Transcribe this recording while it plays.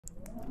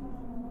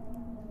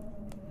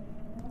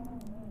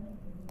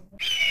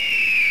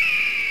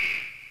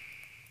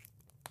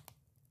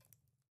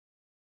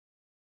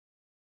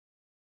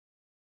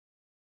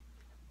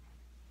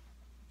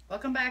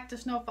Welcome back to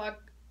Snowfog.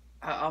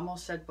 I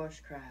almost said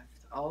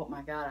bushcraft. Oh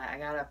my god, I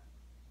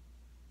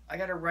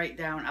gotta write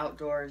down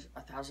outdoors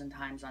 1,000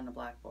 times on the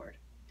blackboard.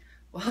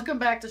 Welcome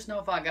back to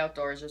Snowfog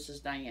Outdoors. This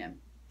is Diane.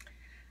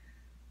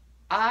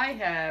 I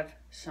have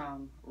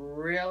some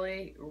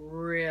really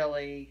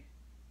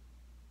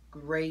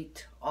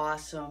great,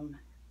 awesome,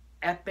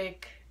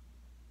 epic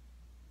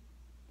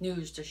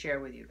news to share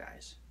with you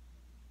guys.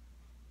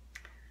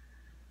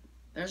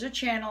 There's a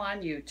channel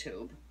on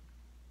YouTube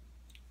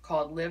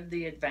called Live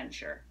the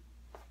Adventure.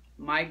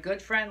 My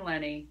good friend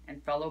Lenny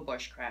and fellow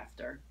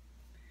bushcrafter,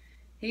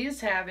 he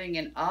is having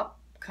an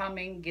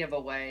upcoming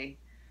giveaway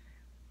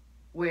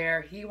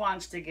where he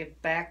wants to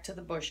give back to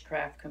the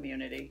bushcraft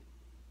community.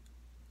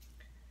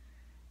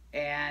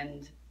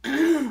 And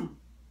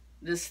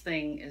this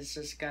thing is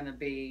just gonna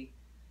be,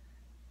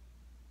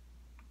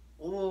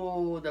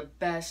 oh, the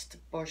best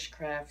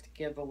bushcraft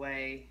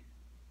giveaway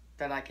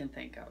that I can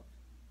think of.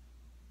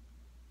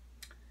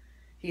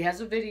 He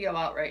has a video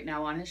out right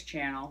now on his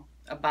channel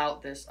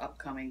about this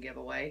upcoming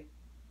giveaway.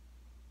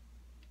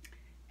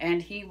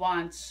 And he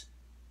wants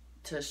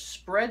to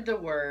spread the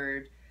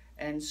word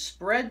and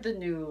spread the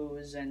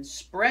news and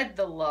spread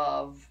the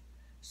love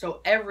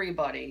so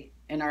everybody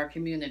in our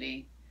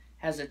community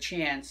has a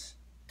chance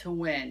to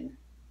win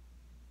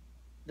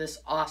this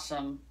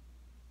awesome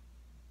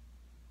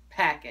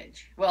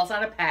package. Well, it's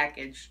not a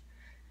package.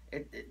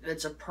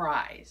 It's a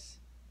prize.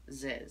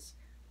 Ziz.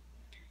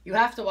 You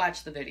have to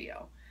watch the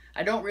video.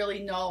 I don't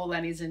really know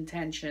Lenny's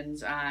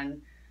intentions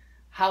on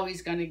how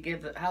he's going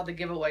to how the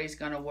giveaway is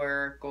going to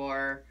work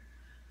or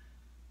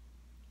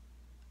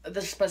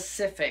the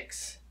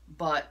specifics,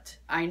 but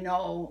I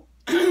know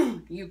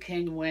you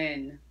can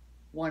win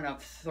one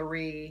of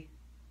 3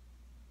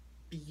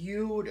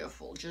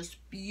 beautiful, just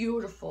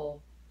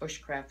beautiful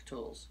bushcraft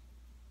tools.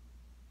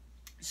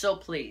 So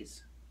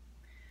please,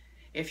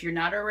 if you're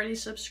not already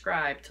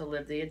subscribed to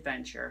Live the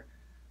Adventure,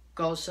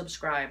 go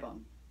subscribe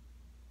him.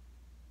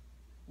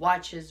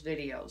 Watch his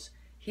videos.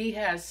 He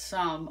has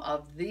some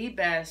of the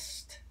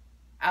best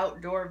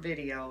outdoor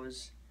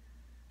videos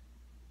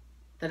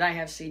that I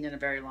have seen in a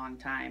very long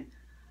time.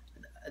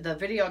 The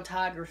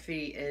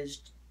videography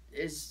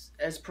is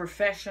as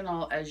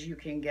professional as you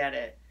can get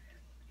it.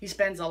 He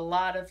spends a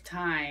lot of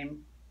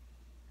time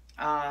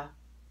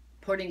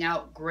putting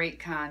out great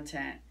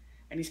content,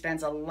 and he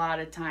spends a lot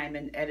of time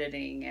in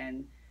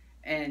editing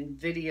and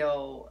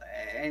video,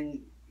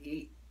 and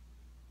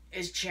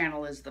his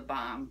channel is the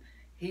bomb.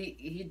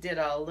 He did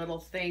a little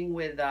thing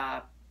with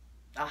a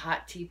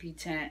hot teepee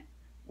tent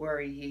where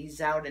he's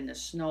out in the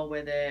snow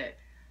with it.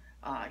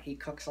 He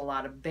cooks a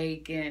lot of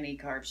bacon. He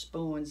carves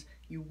spoons.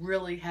 You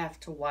really have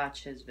to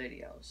watch his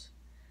videos.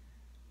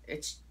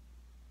 It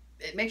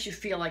makes you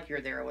feel like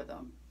you're there with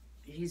him.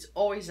 He's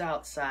always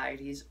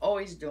outside. He's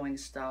always doing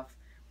stuff.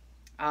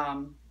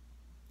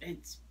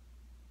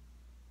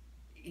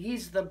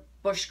 He's the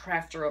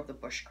bushcrafter of the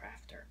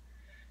bushcrafter.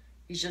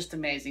 He's just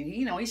amazing.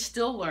 You know, he's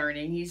still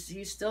learning.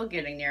 He's still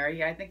getting there.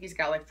 I think he's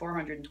got like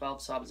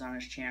 412 subs on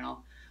his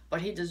channel,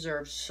 but he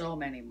deserves so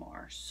many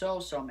more.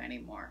 So many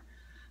more.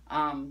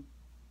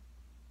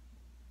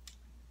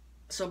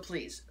 So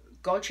please,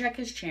 go check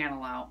his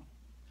channel out.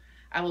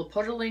 I will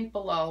put a link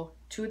below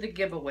to the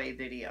giveaway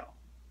video.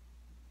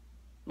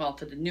 Well,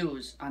 to the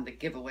news on the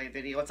giveaway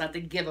video. It's not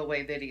the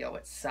giveaway video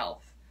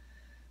itself,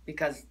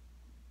 because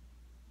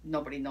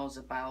nobody knows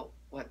about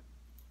what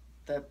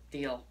the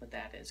deal with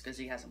that is, because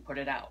he hasn't put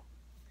it out.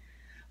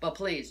 But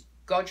please,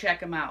 go check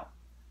him out.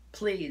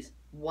 Please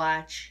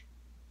watch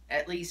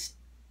at least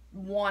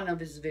one of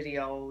his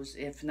videos,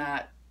 if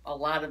not a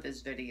lot of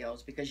his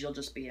videos, because you'll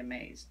just be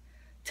amazed.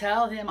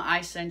 Tell him I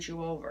sent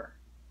you over.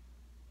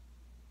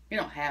 You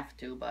don't have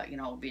to, but, you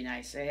know, it'd be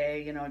nice. Say,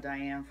 hey, you know,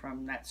 Diane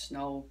from that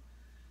Snow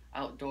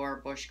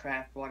Outdoor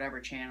Bushcraft whatever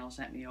channel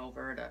sent me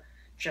over to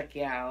check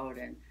you out,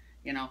 and,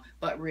 you know.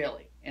 But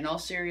really, in all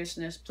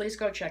seriousness, please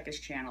go check his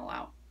channel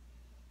out.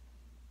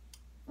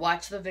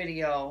 Watch the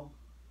video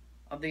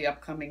of the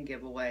upcoming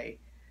giveaway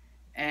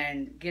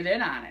and get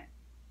in on it.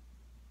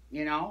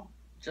 You know,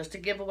 just a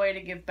giveaway to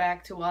give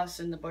back to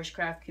us in the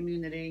bushcraft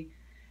community.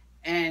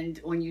 And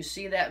when you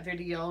see that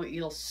video,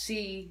 you'll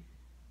see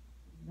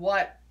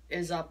what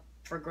is up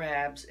for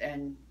grabs,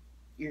 and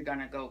you're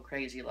gonna go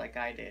crazy like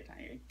I did.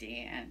 I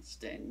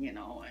danced, and, you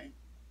know,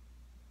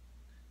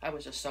 I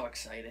was just so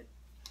excited.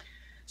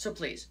 So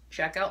please,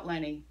 check out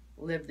Lenny,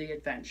 Live the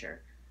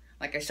Adventure.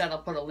 Like I said,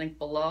 I'll put a link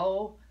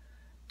below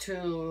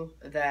to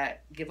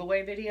that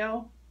giveaway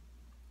video.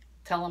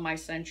 Tell him I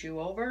sent you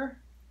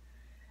over,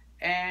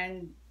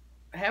 and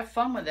have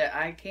fun with it.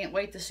 I can't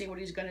wait to see what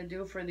he's going to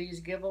do for these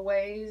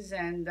giveaways,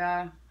 and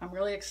I'm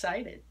really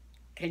excited.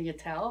 Can you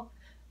tell?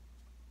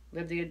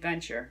 Live the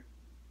Adventure.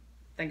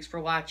 Thanks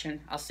for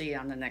watching. I'll see you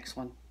on the next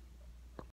one.